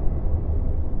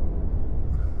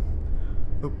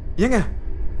 ஏங்க,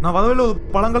 நான் வதவில ஒரு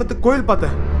பழங்காலத்து கோயில்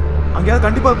பார்த்தேன். அங்கேயாவது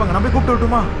கண்டிப்பா இருப்பாங்க. நம்ம கூப்பிட்டு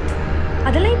விட்டுமா?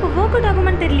 அதெல்லாம் இப்போ ஒர்க் அவுட்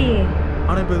ஆகுமான்னு தெரியலையே.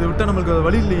 ஆனா இப்போ இதை விட்டா நம்மளுக்கு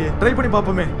வழி இல்லையே. ட்ரை பண்ணி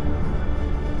பார்ப்போமே.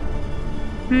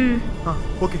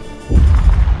 ஓகே,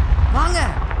 வாங்க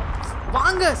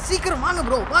வாங்க, சீக்கிரம் வாங்க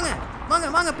ப்ரோ. வாங்க வாங்க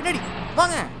வாங்க, பின்னாடி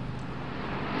வாங்க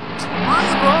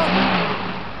வாங்க ப்ரோ.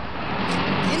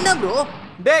 என்ன ப்ரோ?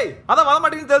 டேய், அதான் வர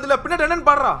மாட்டேங்குது தெரியல. பின்னாடி என்னன்னு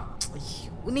பாடுறா.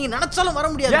 நீங்க நினைச்சாலும் வர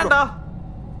முடியாது. ஏன்டா?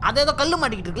 அது ஏதோ கல்லு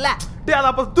மாட்டிக்கிட்டு இருக்குல்ல. டேய், அதை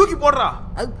அப்ப தூக்கி போடுறா.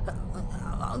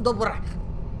 இதோ போடுறேன்.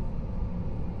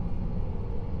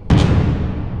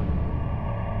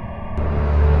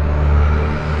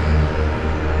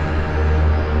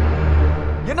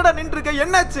 என்னடா நின்று இருக்க?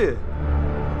 என்னாச்சு?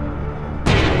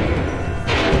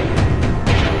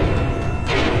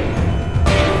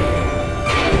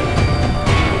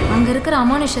 அங்க இருக்கிற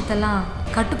அமானுஷத்தெல்லாம்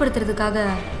கட்டுப்படுத்துறதுக்காக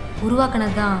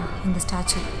உருவாக்குனது தான் இந்த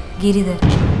ஸ்டாச்சு கிரிதர்.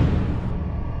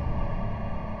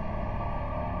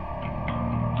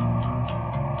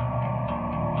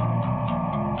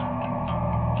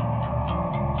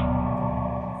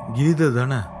 கிரிதர்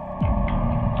தானே?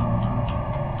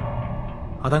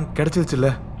 அதான் கிடைச்சிருச்சுல்ல.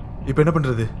 இப்போ என்ன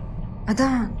பண்றது?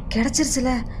 அதான் கிடைச்சிருச்சுல,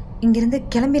 இங்கிருந்து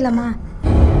கிளம்பிடலாமா?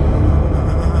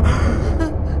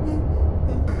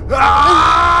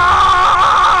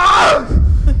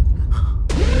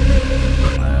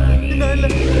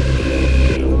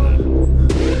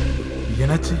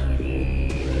 என்னாச்சு?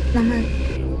 நம்ம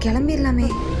கிளம்பிடலாமே.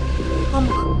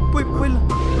 ஆமா, போயிடலாம்.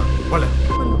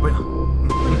 போயிடலாம்.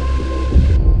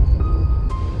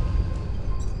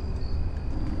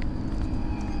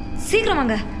 சீக்கிரம்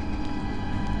வாங்க.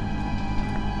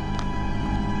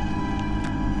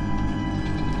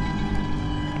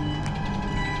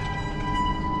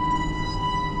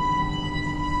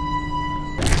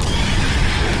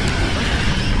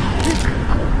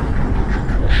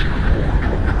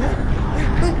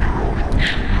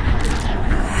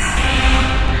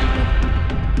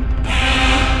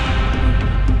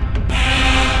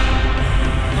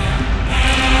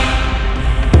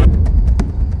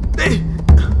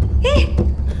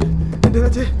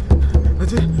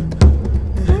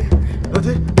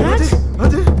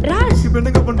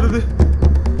 என்னங்க பண்றது?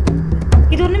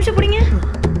 இது ஒரு நிமிஷம் பிடிங்க.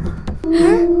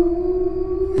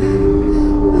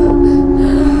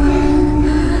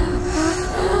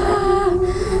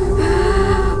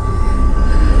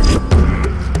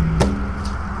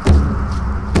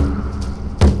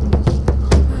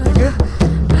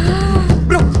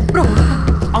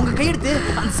 அவங்க கையெடுத்து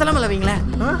அந்த சிலை மேல வைங்களேன்.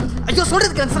 ஐயோ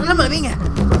சொல்றதுக்கு அந்த சிலை மேல வைங்க.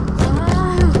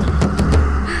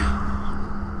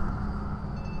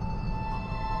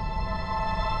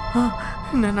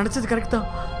 நான் நினைச்சது கரெக்ட் தான்.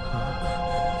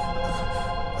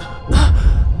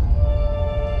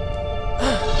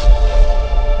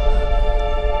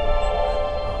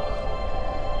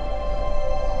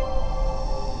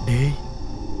 டேய்,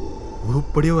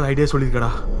 உருப்படியே ஒரு ஐடியா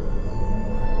சொல்லியிருக்கடா.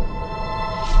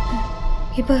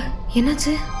 இப்போ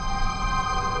என்னாச்சு?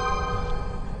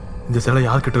 இந்த சிலை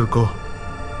யார்கிட்ட இருக்கோ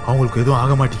அவங்களுக்கு எதுவும்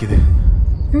ஆக மாட்டேங்குது.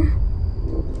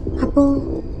 அப்போ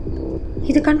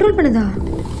இது கண்ட்ரோல் பண்ணுதா?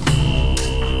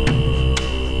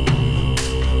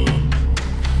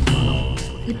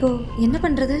 இப்போ என்ன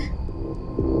பண்றது?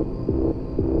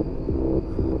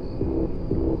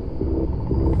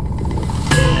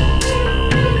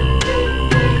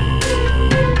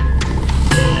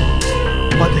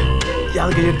 பாத்து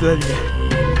யாரு கையெடுத்துதாதீங்க.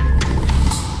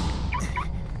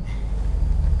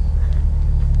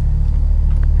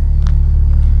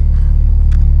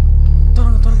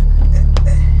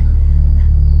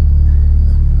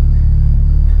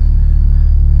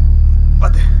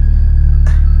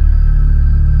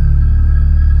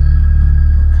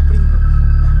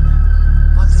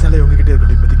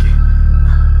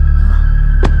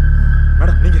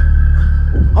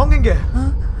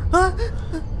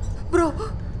 ப்ரோ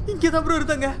இங்கே தான் ப்ரோ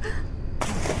இருந்தாங்க.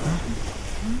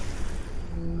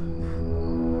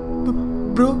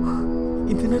 ப்ரோ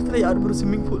இந்த நேரத்தில் யார் ப்ரோ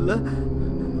ஸ்விம்மிங் பூல்ல?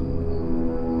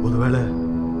 ஒருவேளை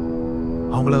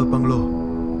அவங்களா இருப்பாங்களோ?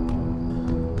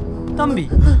 தம்பி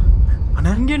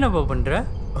அண்ணா இங்கே என்னப்பா பண்ற?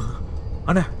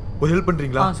 அண்ணா ஒரு ஹெல்ப்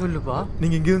பண்றீங்களா? சொல்லுப்பா.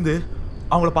 நீங்க இங்கிருந்து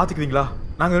அவங்கள பாத்துக்கிறீங்களா?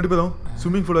 நாங்க ரெண்டு பேரும்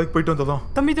ஸ்விம்மிங் பூல் வரைக்கும் போயிட்டு வந்தோம்.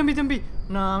 தம்பி தம்பி தம்பி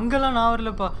நான் அங்கெல்லாம் நான்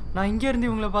வரலப்பா. நான் இங்கே இருந்து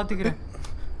இவங்களை பாத்துக்கிறேன்.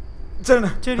 சரிண்ணா.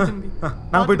 சரி தம்பி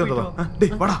நான் போயிட்டு வந்தோம்.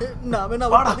 டேய் வாடா. நான் வேணா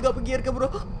பாதுகாப்பு இங்கே இருக்க ப்ரோ.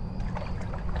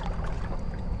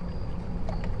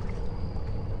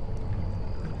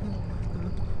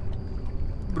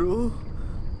 ப்ரோ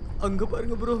அங்க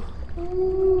பாருங்க ப்ரோ.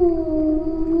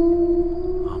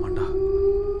 ஆமாண்டா.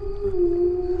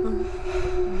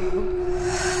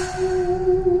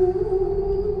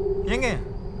 ஏங்க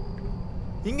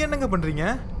இங்க என்னங்க பண்றீங்க?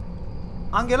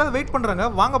 அங்க எல்லாரும் வெயிட் பண்றாங்க,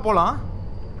 வாங்க போலாம்.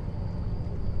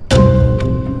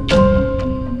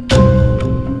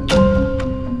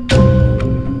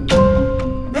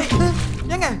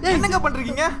 ஏங்க என்னங்க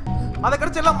பண்றீங்க? அத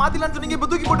கடிச்சு எல்லாம் மாத்திலான்னு சொன்னீங்க, இப்ப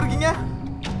தூக்கி போட்டுருக்கீங்க.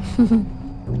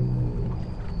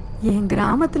 என்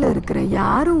கிராமத்துல இருக்கிற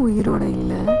யாரும் உயிரோட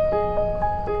இல்ல.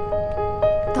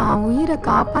 தான் உயிரை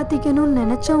காப்பாத்திக்கணும்னு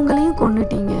நினைச்சவங்களையும்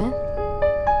கொன்னுட்டீங்க.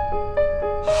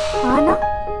 ஆனா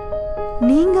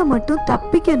நீங்க மட்டும்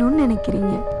தப்பிக்கணும்னு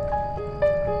நினைக்கிறீங்க.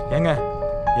 ஏங்க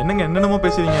என்னங்க என்னென்னமோ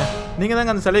பேசுறீங்க? நீங்க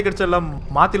தாங்க அந்த சிலையை கடிச்சு எல்லாம்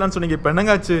மாத்திலான்னு சொன்னீங்க, இப்ப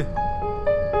என்னங்க ஆச்சு?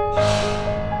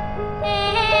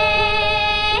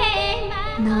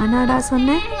 நானாடா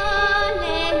சொன்னேன்?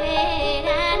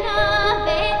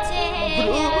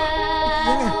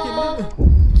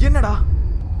 என்னடா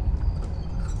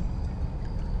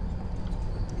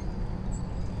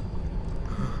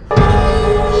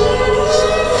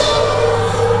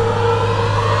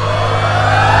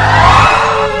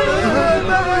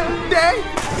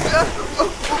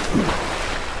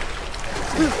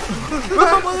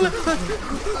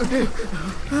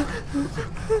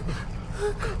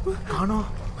காணோம்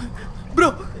ப்ரோ.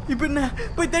 இப்போ என்ன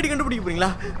போய் தேடி கண்டுபிடிக்க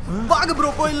போறீங்களா? வாங்க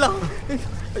ப்ரோ போயிடலாம்.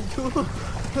 ஐயோ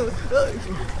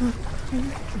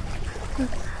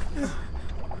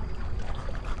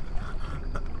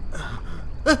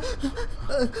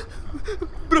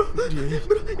ப்ரோ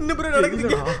என்ன ப்ரோ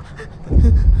நடக்குதுங்க?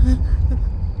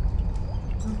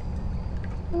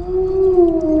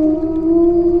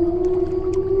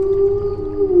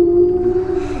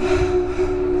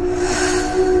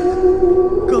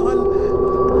 கால்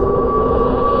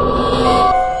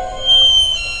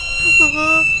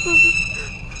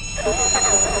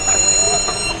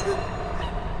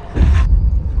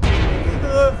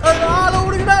ஆள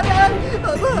விடுங்கடா.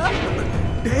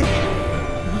 டேய்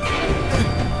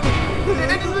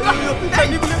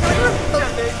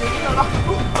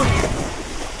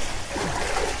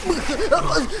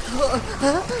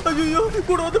ஐயோ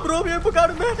கூட வந்து ப்ரோ எப்போ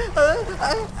காணுமே.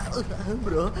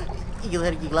 ப்ரோ இங்கே தான்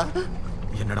இருக்கீங்களா?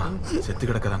 என்னடா செத்து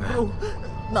கிடக்குறாங்க.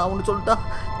 நான் ஒன்று சொல்லிட்டா,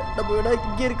 நம்ம வேணா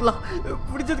இங்கே இருக்கலாம்.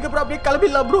 பிடிச்சதுக்கு அப்புறம் அப்படியே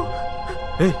கிளம்பிடலாம் ப்ரோ.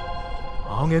 ஏய்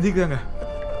அவங்க எதிர்க்காங்க.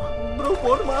 ப்ரோ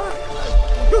போடுமா?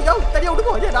 ஐயோ தனியா விட்டு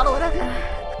போறியா? நானும் வரேன்.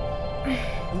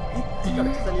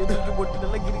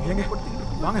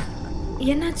 வாங்க.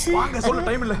 என்னாச்சு? வாங்க, சொல்ல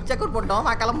டைம் இல்ல. செக் அவுட் பண்ணிட்டோம்.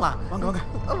 வா கிளம்பலாம். வாங்க வாங்க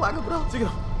வாங்க ப்ரோ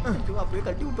சீக்கிரம். அப்படியே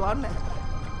கட்டி விட்டு வாண்ணே.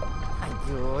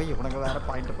 ஐயோ இவனுங்க வேற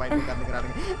பாயிண்ட்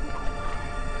உட்காந்துக்கிறானுங்க.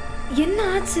 என்ன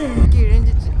ஆச்சு?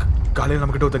 கிழிஞ்சிச்சு. காலையில்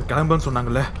நம்மக்கிட்ட ஒருத்தன் கிளம்புன்னு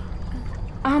சொன்னாங்கல்ல.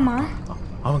 ஆமா.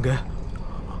 அவங்க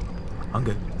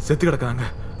அங்க செத்து கிடக்காங்க.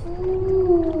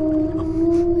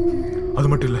 அது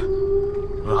மட்டும் இல்ல,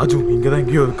 ராஜு இங்கதான்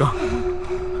எங்கேயோ இருக்கான்.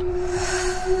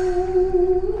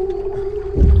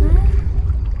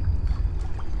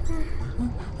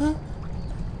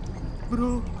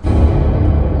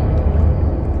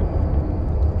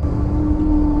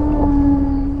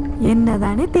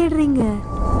 என்னதானே தேடுறீங்க?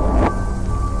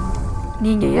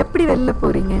 நீங்க எப்படி வெளில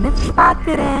போறீங்கன்னு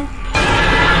பாக்குறேன்.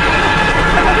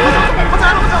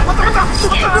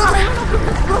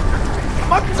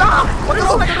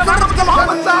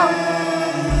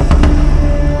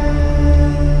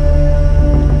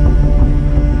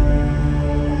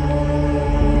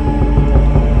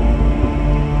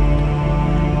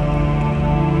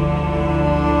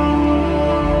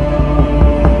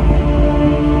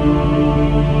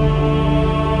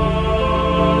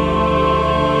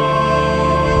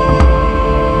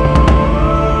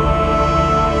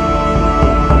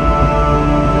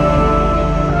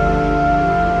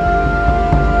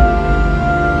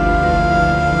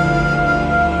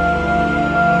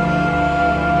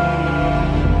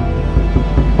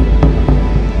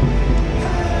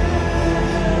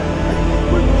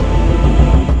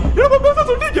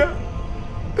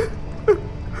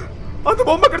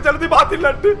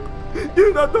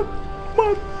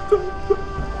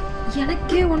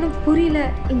 எனக்கே ஒன்றும் புரியல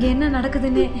இங்க என்ன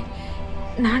நடக்குதுன்னு.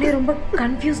 நானே ரொம்ப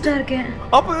கன்ஃபியூஸ்டா இருக்கேன்.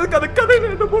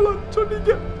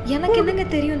 எனக்கு என்னங்க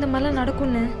தெரியும் இந்த மாதிரிலாம்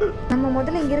நடக்கும்னு. நம்ம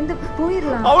முதல்ல இங்க இருந்து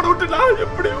போயிடலாம்.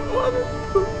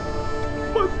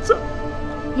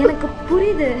 எனக்கு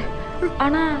புரியுது,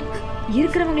 ஆனா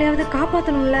இருக்கிறவங்களையாவது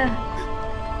காப்பாற்றணும்ல.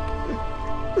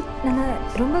 நம்ம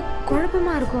ரொம்ப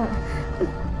குழப்பமா இருக்கும்.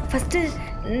 ஃபர்ஸ்ட்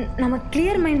நம்ம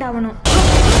கிளியர் மைண்ட் ஆகணும்.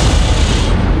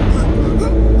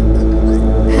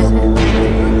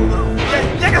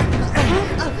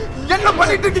 என்ன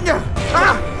பண்ணிட்டு இருக்கீங்க?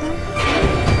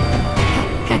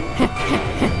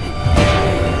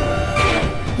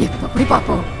 எப்படி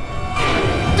பாப்போம்?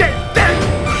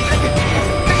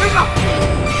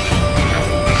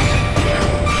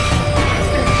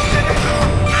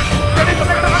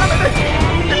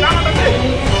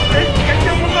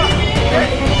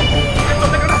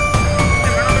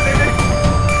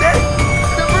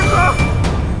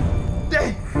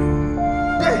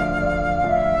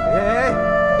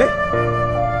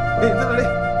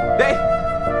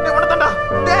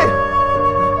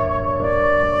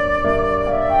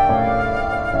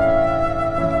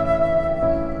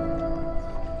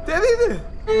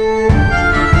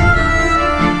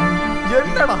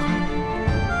 என்னடா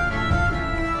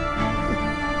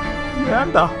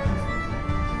ஏன்டா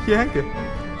ஏங்க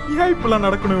ஏன் இப்பெல்லாம்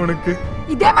நடக்கணும் உனக்கு?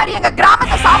 இதே மாதிரி எங்க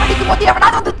கிராமத்தை சாவடிக்கும் போது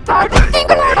எவனாவது வந்து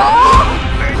தடுத்தீங்களா?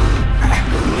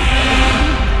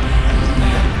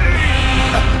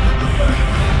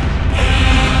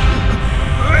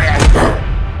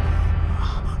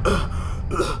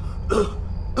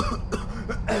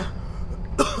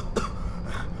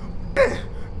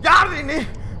 யாரு நீ?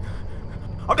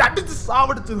 அப்படி அடிச்சு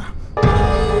சாவடிச்சு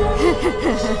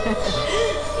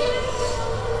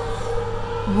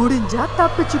முடிஞ்சா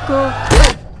தப்பிச்சுக்கோ.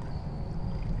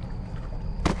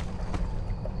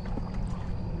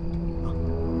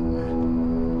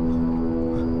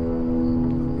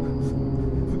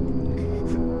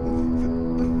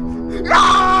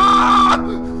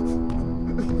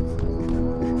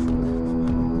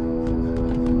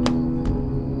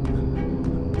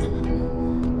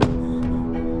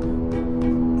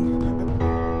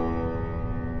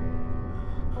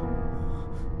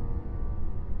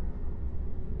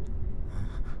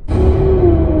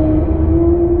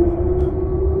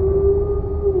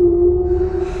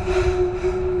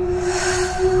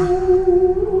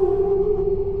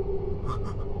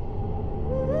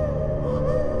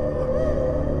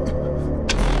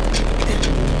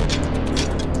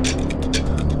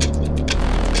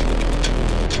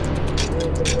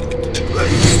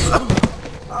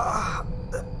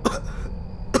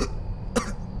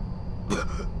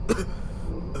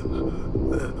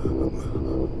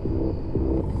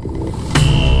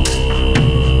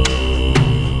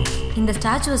 இந்த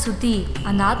ஸ்டாச்சுவை சுற்றி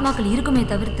அந்த ஆத்மாக்கள் இருக்குமே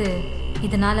தவிர்த்து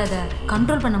இதனால் அதை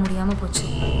கண்ட்ரோல் பண்ண முடியாமல் போச்சு.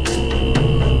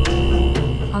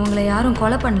 அவங்கள யாரும்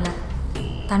கொலை பண்ணல,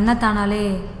 தன்னைத்தானாலே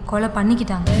கொலை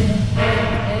பண்ணிக்கிட்டாங்க.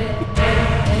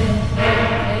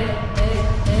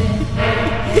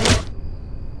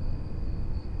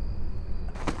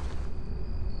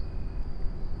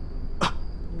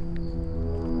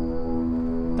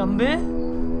 தம்பி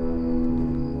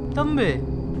தம்பி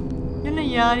என்ன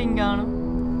யாரையும் காணும்,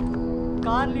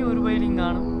 கார்லேயும் ஒரு பயிலையும்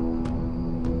காணும்.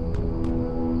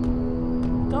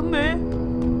 தம்பி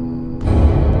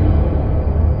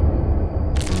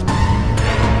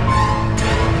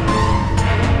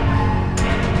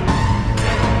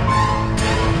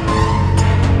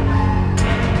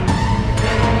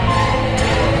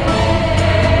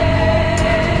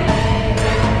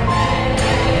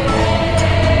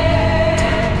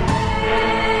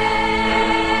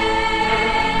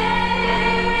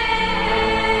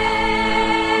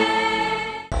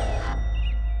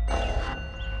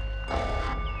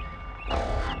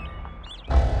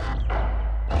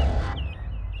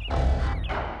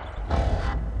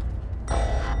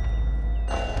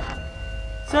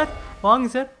சார் வாங்க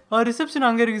சார், ரிசப்ஷன்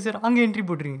அங்கே இருக்குது சார், அங்கே என்ட்ரி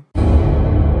போட்டுருங்க.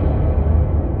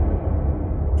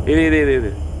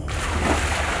 இது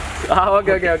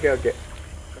ஓகே ஓகே ஓகே ஓகே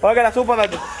ஓகேடா, சூப்பர்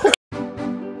ஆச்சு.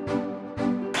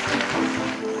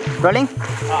 ரோலிங்.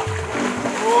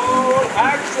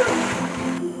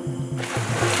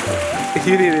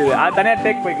 இது அது தனியாக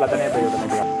டேக் போய்க்கலாம், தனியாக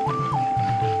போய்க்கலாம்.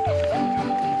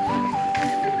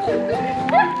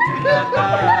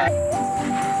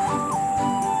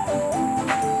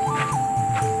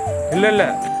 இல்லை இல்லை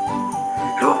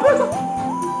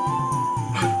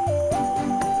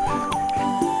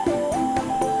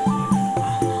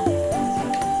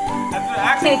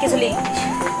வைக்க சொல்லி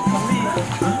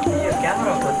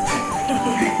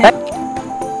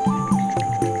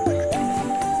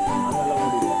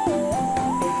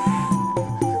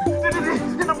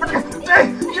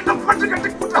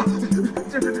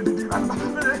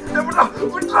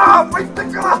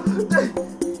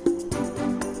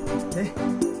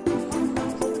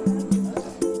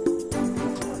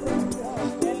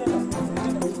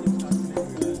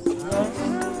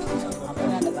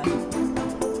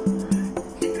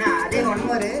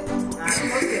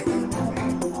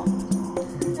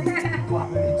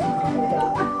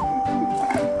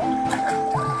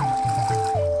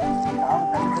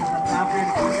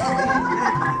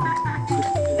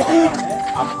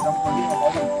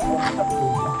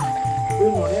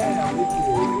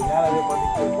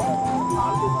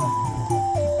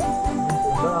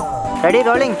ரெடி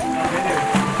ரோலிங்.